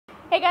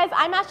Hey guys,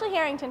 I'm Ashley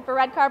Harrington for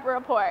Red Carpet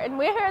Report, and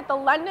we're here at the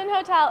London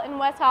Hotel in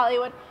West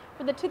Hollywood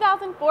for the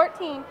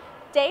 2014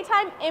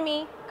 Daytime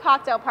Emmy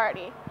Cocktail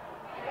Party.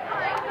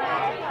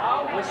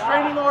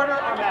 Restraining order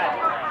or magic?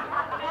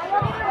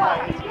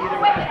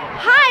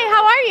 Hi,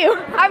 how are you?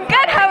 I'm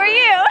good, how are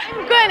you?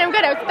 I'm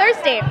good. I was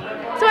thirsty.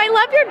 So I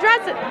love your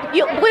dress.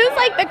 Blue's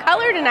like the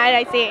color tonight,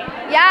 I see.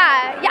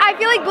 Yeah, I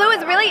feel like blue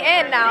is really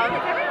in now.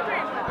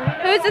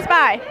 Who's this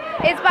by?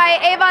 It's by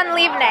Avon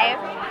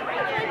Leavenay.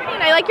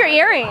 And I like your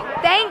earring.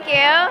 Thank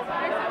you.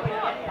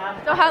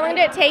 So how long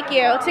did it take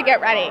you to get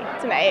ready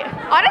tonight?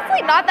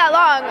 Honestly, not that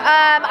long.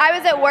 I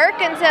was at work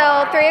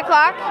until 3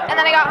 o'clock, and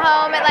then I got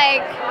home at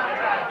like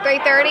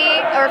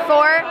 3:30 or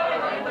 4,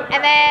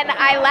 and then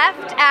I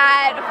left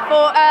at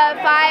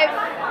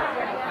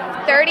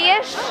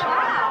 5:30ish.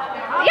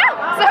 Yeah,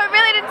 so it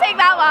really didn't take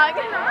that long.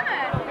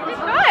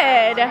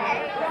 Good.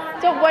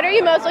 So what are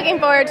you most looking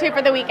forward to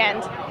for the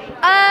weekend?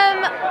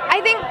 I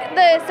think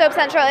the Soap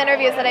Central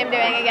interviews that I'm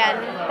doing again.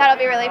 That'll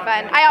be really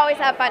fun. I always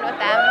have fun with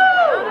them.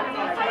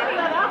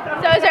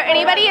 So is there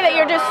anybody that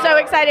you're just so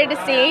excited to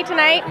see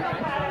tonight?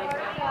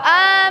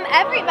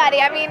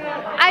 Everybody. I mean,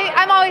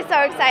 I'm always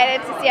so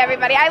excited to see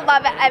everybody. I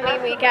love Emmy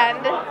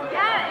weekend.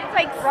 Yeah, it's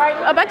like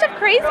a bunch of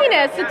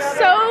craziness. It's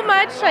so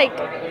much like,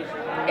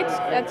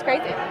 that's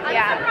crazy.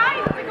 Yeah.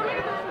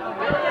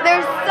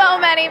 There's so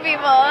many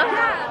people.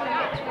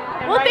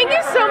 Well, thank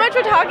you so much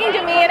for talking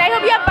to me, and I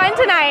hope you have fun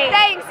tonight.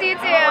 Thanks, you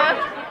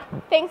too.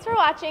 Thanks for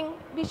watching.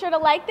 Be sure to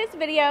like this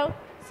video,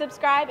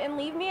 subscribe, and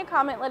leave me a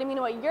comment letting me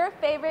know what your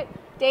favorite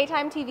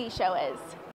daytime TV show is.